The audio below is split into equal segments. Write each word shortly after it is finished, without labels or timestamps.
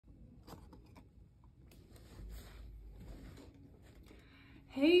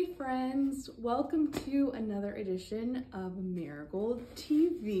Hey friends, welcome to another edition of Marigold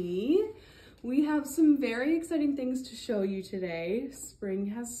TV. We have some very exciting things to show you today. Spring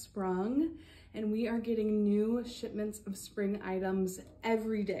has sprung and we are getting new shipments of spring items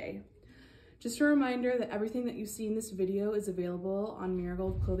every day. Just a reminder that everything that you see in this video is available on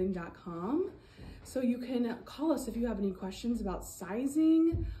marigoldclothing.com. So you can call us if you have any questions about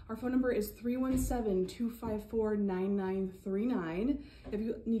sizing. Our phone number is 317-254-9939. If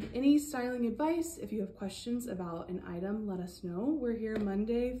you need any styling advice, if you have questions about an item, let us know. We're here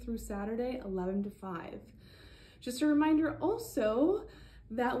Monday through Saturday, 11 to 5. Just a reminder also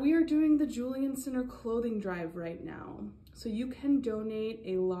that we are doing the Julian Center clothing drive right now. So you can donate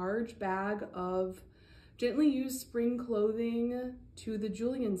a large bag of gently used spring clothing to the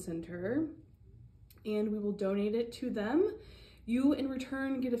Julian Center, and we will donate it to them. You in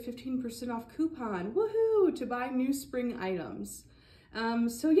return get a 15% off coupon, woohoo, to buy new spring items.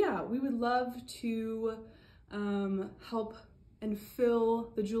 So yeah, we would love to help and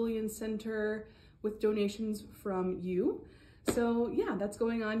fill the Julian Center with donations from you. So yeah, that's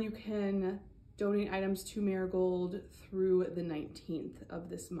going on. You can donate items to Marigold through the 19th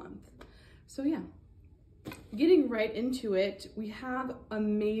of this month. So yeah. Getting right into it, we have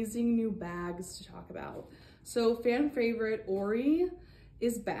amazing new bags to talk about. So fan favorite ORI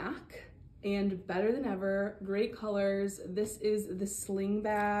is back and better than ever, great colors. This is the sling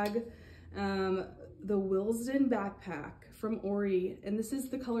bag, the Wilsden backpack from ORI, and this is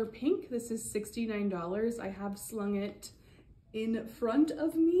the color pink. This is $69. I have slung it in front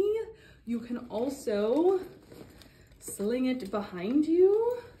of me. You can also sling it behind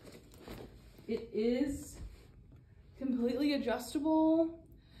you. It is completely adjustable.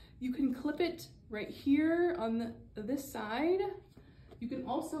 You can clip it right here on this side. You can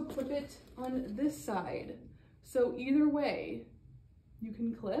also clip it on this side. So either way, you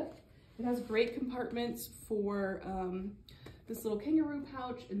can clip. It has great compartments for this little kangaroo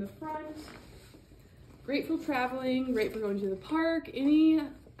pouch in the front. Great for traveling, great for going to the park, any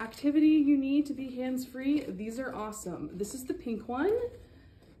activity you need to be hands-free. These are awesome. This is the pink one.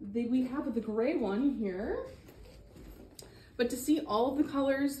 We have the gray one here, but to see all of the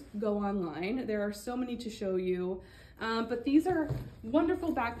colors, go online. There are so many to show you, but these are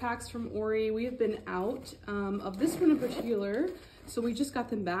wonderful backpacks from ORI. We have been out of this one in particular, so we just got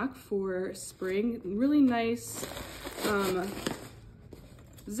them back for spring. Really nice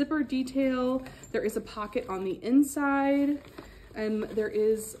zipper detail. There is a pocket on the inside, and there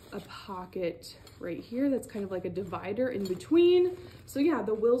is a pocket right here that's kind of like a divider in between. So yeah,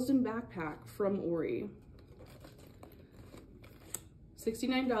 the Wilsden backpack from ORI.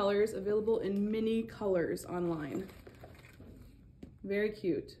 $69, available in many colors online. Very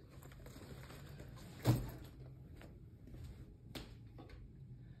cute.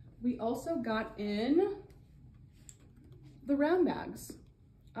 We also got in the round bags.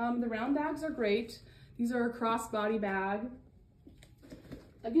 The round bags are great. These are a crossbody bag.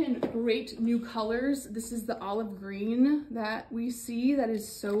 Again, great new colors. This is the olive green that we see that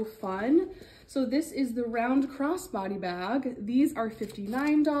is so fun. So this is the round crossbody bag. These are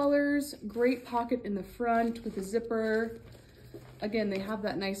 $59. Great pocket in the front with a zipper. Again, they have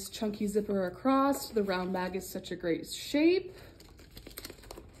that nice chunky zipper across. The round bag is such a great shape.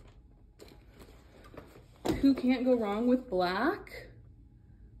 Who can't go wrong with black?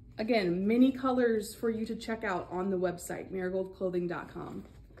 Again, many colors for you to check out on the website, marigoldclothing.com.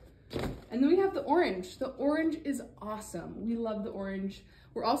 And then we have the orange. The orange is awesome. We love the orange.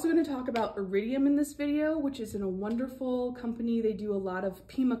 We're also going to talk about Iridium in this video, which is in a wonderful company. They do a lot of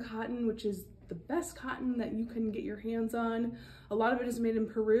Pima cotton, which is the best cotton that you can get your hands on. A lot of it is made in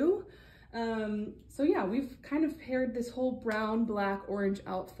Peru. So yeah, we've kind of paired this whole brown, black, orange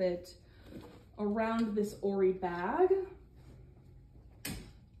outfit around this ORI bag.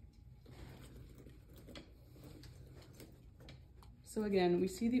 So again, we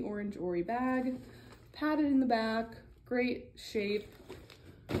see the orange ORI bag, padded in the back, great shape.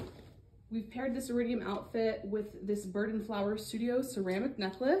 We've paired this Iridium outfit with this Bird and Flower Studio ceramic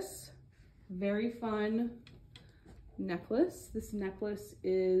necklace. Very fun necklace. This necklace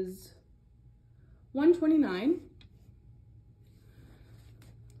is $129.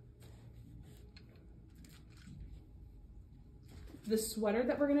 The sweater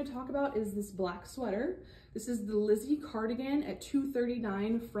that we're going to talk about is this black sweater. This is the Lizzie cardigan at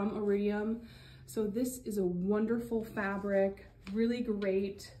 $239 from Iridium. So this is a wonderful fabric, really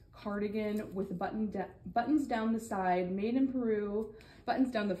great cardigan with buttons down the side, made in Peru,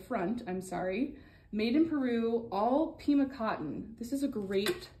 buttons down the front, I'm sorry, made in Peru, all Pima cotton. This is a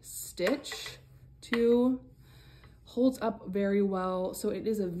great stitch to holds up very well. So it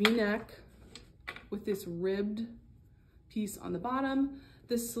is a V-neck with this ribbed piece on the bottom.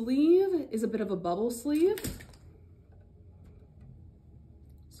 The sleeve is a bit of a bubble sleeve.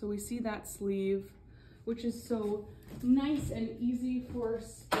 So we see that sleeve, which is so nice and easy for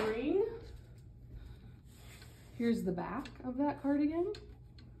spring. Here's the back of that cardigan.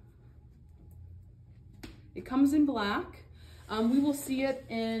 It comes in black. We will see it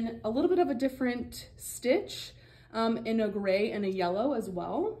in a little bit of a different stitch, in a gray and a yellow as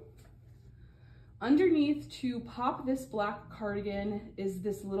well. Underneath, to pop this black cardigan, is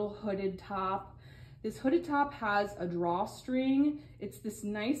this little hooded top. This hooded top has a drawstring. It's this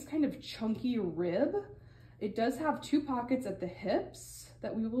nice kind of chunky rib. It does have 2 pockets at the hips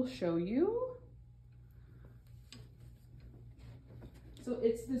that we will show you. So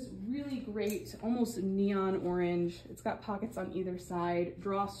it's this really great, almost neon orange. It's got pockets on either side,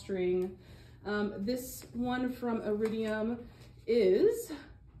 drawstring. This one from Iridium is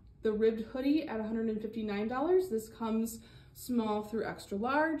the ribbed hoodie at $159. This comes small through extra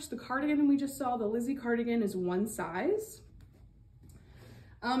large. The cardigan we just saw, the Lizzie cardigan, is 1 size.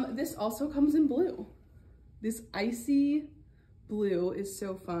 This also comes in blue. This icy blue is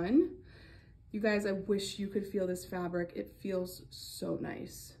so fun. You guys, I wish you could feel this fabric. It feels so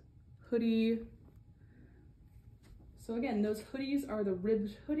nice. Hoodie. So again, those hoodies are the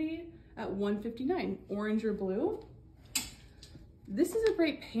ribbed hoodie at $159, orange or blue. This is a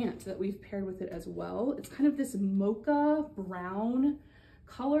great pant that we've paired with it as well. It's kind of this mocha brown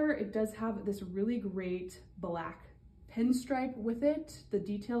color. It does have this really great black pinstripe with it. The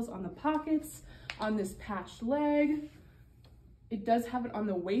details on the pockets, on this patched leg. It does have it on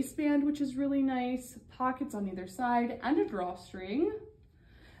the waistband, which is really nice. Pockets on either side and a drawstring.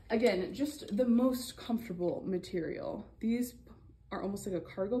 Again, just the most comfortable material. These are almost like a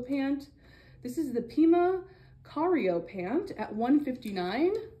cargo pant. This is the Pima Cargo pant at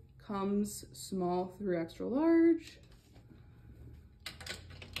 $159. Comes small through extra large.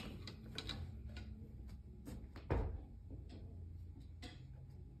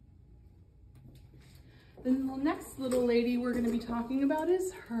 Then the next little lady we're going to be talking about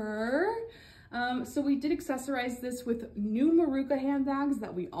is her. So we did accessorize this with new Maruca handbags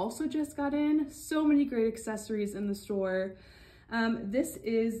that we also just got in. So many great accessories in the store. This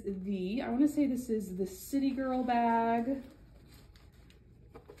is I want to say this is the City Girl bag.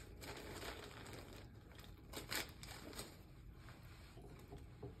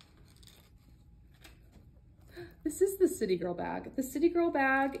 This is the City Girl bag. The City Girl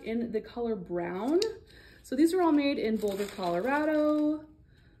bag in the color brown. So these are all made in Boulder, Colorado.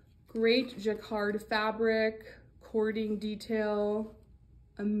 Great jacquard fabric, cording detail,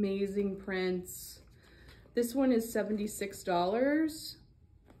 amazing prints. This one is $76.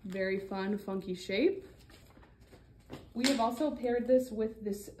 Very fun, funky shape. We have also paired this with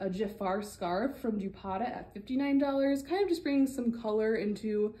this Jafar scarf from Dupada at $59, kind of just bringing some color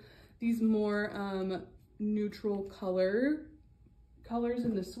into these more neutral colors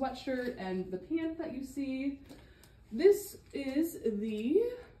in the sweatshirt and the pant that you see. This is the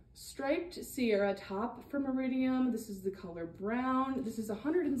striped Sierra top from Iridium. This is the color brown. This is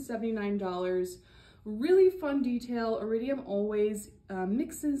 $179. Really fun detail. Iridium always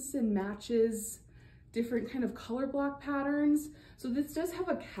mixes and matches different kind of color block patterns. So this does have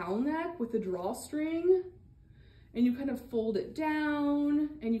a cowl neck with a drawstring, and you kind of fold it down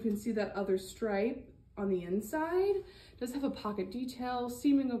and you can see that other stripe on the inside. It does have a pocket detail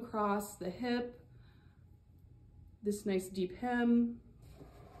seaming across the hip. This nice deep hem.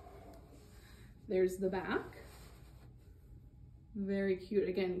 There's the back. Very cute.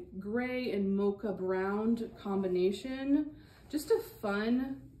 Again, gray and mocha brown combination. Just a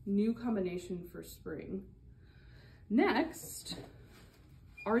fun new combination for spring. Next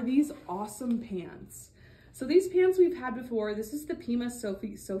are these awesome pants. So these pants we've had before. This is the Pima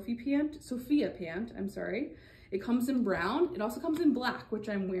Sophia pant, I'm sorry. It comes in brown. It also comes in black, which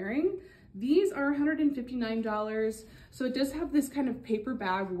I'm wearing. These are $159. So it does have this kind of paper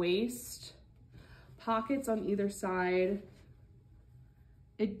bag waist, pockets on either side.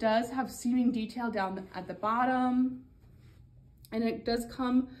 It does have seaming detail down at the bottom. And it does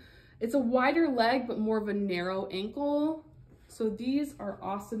come, it's a wider leg, but more of a narrow ankle. So these are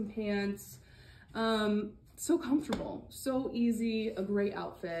awesome pants. So comfortable, so easy, a great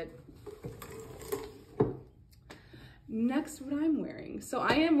outfit. Next, what I'm wearing. So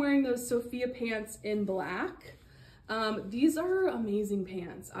I am wearing those Sophia pants in black. These are amazing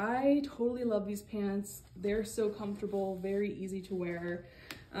pants. I totally love these pants. They're so comfortable, very easy to wear.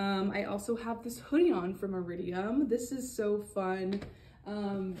 I also have this hoodie on from Iridium. This is so fun.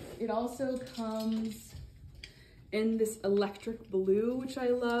 It also comes in this electric blue, which I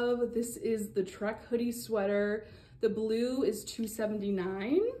love. This is the Trek hoodie sweater. The blue is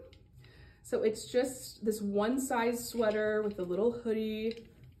 $2.79. So it's just this one size sweater with a little hoodie.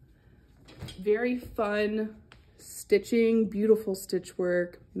 Very fun stitching, beautiful stitch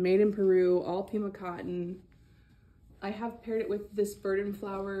work, made in Peru, all Pima cotton. I have paired it with this bird and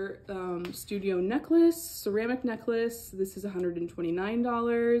flower studio necklace, ceramic necklace. This is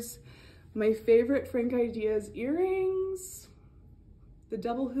 $129. My favorite Frank Ideas earrings, the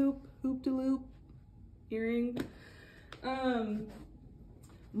double hoop-de-loop earring.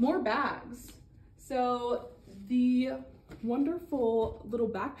 More bags. So the wonderful little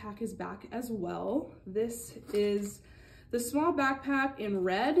backpack is back as well. This is the small backpack in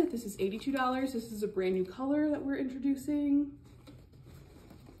red. This is $82. This is a brand new color that we're introducing.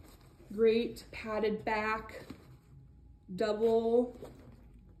 Great padded back, double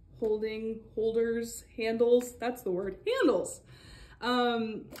handles, that's the word, handles.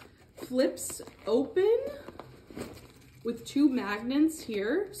 Flips open with two magnets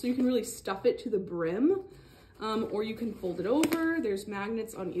here, so you can really stuff it to the brim, or you can fold it over. There's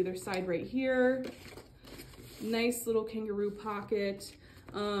magnets on either side right here. Nice little kangaroo pocket,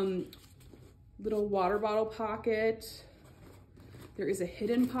 little water bottle pocket. There is a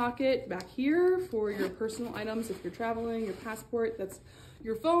hidden pocket back here for your personal items if you're traveling, your passport, that's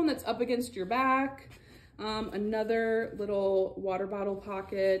your phone that's up against your back. Another little water bottle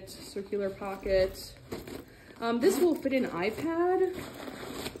pocket, circular pocket. This will fit an iPad.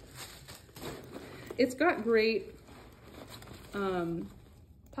 It's got great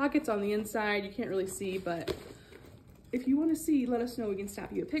pockets on the inside. You can't really see, but if you want to see, let us know. We can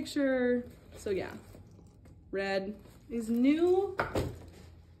snap you a picture. So yeah, red is new.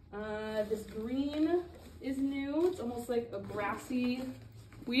 This green is new. It's almost like a grassy,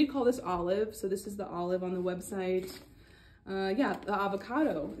 we call this olive. So this is the olive on the website. Yeah, the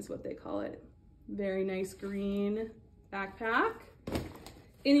avocado is what they call it. Very nice green backpack.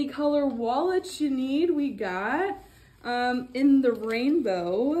 Any color wallets you need, we got in the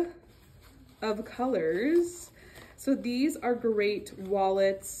rainbow of colors. So these are great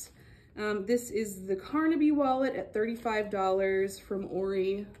wallets. This is the Carnaby wallet at $35 from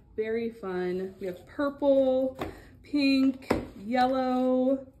ORI. Very fun. We have purple, pink,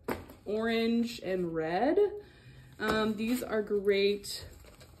 yellow, orange, and red. These are great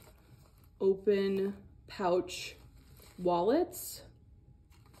open pouch wallets.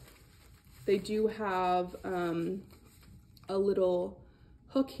 They do have a little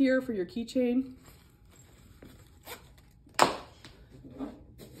hook here for your keychain.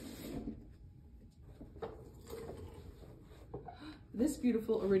 This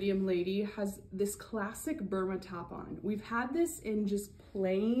beautiful Iridium lady has this classic Burma top on. We've had this in just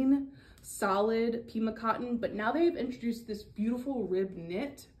plain, solid Pima cotton, but now they've introduced this beautiful rib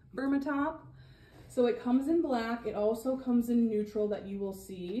knit Burma top. So it comes in black. It also comes in neutral that you will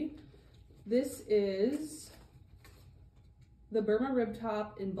see. This is the Burma rib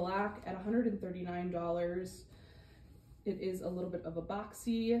top in black at $139. It is a little bit of a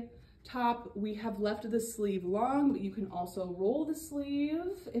boxy top. We have left the sleeve long, but you can also roll the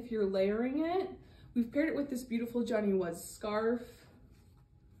sleeve if you're layering it. We've paired it with this beautiful Johnny Was scarf.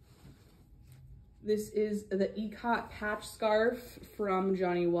 This is the Ecot patch scarf from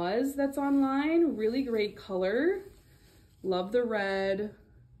Johnny Was that's online. Really great color. Love the red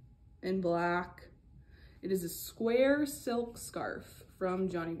and black. It is a square silk scarf from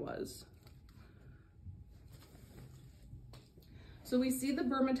Johnny Was. So we see the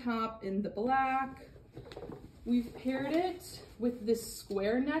Burma top in the black. We've paired it with this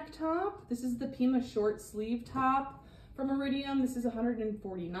square neck top. This is the Pima short sleeve top from Iridium. This is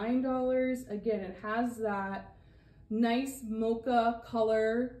 $149. Again, it has that nice mocha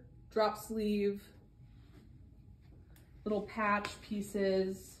color, drop sleeve, little patch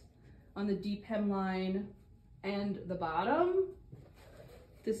pieces on the deep hemline and the bottom.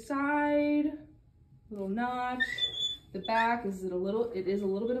 The side, little notch. The back is it is a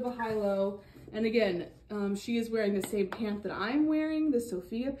little bit of a high-low. And again, she is wearing the same pant that I'm wearing, the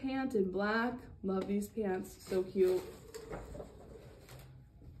Sophia pant in black. Love these pants, so cute.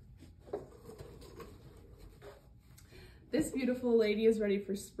 This beautiful lady is ready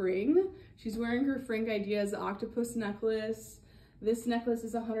for spring. She's wearing her Frank Ideas octopus necklace. This necklace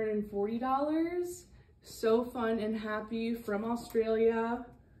is $140. So fun and happy, from Australia.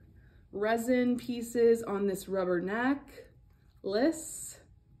 Resin pieces on this rubber necklace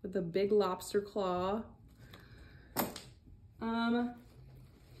with a big lobster claw.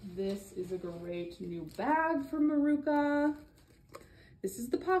 This is a great new bag from Maruca. This is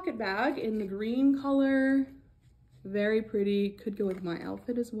the pocket bag in the green color. Very pretty, could go with my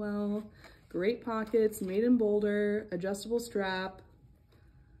outfit as well. Great pockets, made in Boulder, adjustable strap.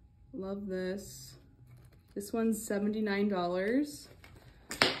 Love this. This one's $79.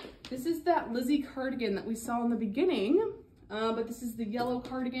 This is that Lizzie cardigan that we saw in the beginning, but this is the yellow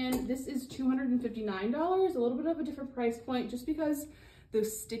cardigan. This is $259, a little bit of a different price point just because the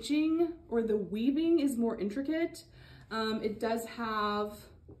stitching or the weaving is more intricate. It does have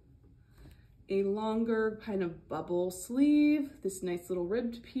a longer kind of bubble sleeve, this nice little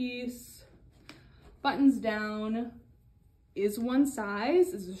ribbed piece, buttons down, is one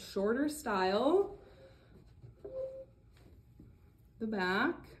size, is a shorter style. The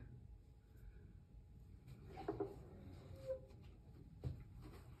back.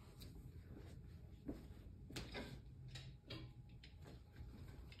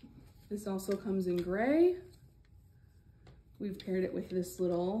 This also comes in gray. We've paired it with this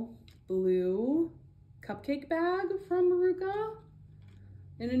little blue cupcake bag from Maruca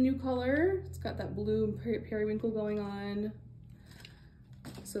in a new color. It's got that blue periwinkle going on.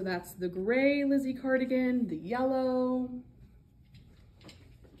 So that's the gray Lizzie cardigan, the yellow.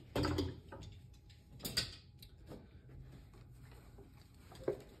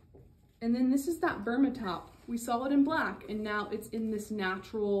 And then this is that Burma top. We saw it in black and now it's in this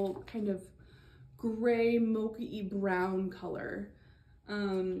natural kind of gray, mocha-y brown color.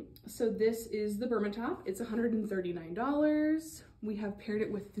 So this is the Burma top. It's $139. We have paired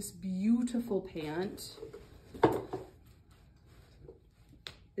it with this beautiful pant.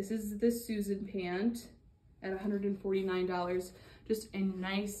 This is the Susan pant at $149. Just a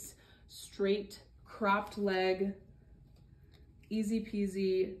nice, straight, cropped leg, easy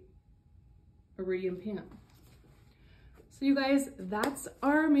peasy Iridium pant. So you guys, that's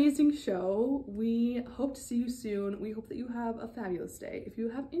our amazing show. We hope to see you soon. We hope that you have a fabulous day. If you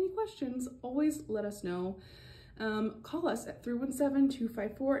have any questions, always let us know. Call us at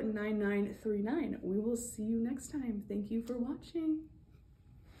 317-254-9939. We will see you next time. Thank you for watching.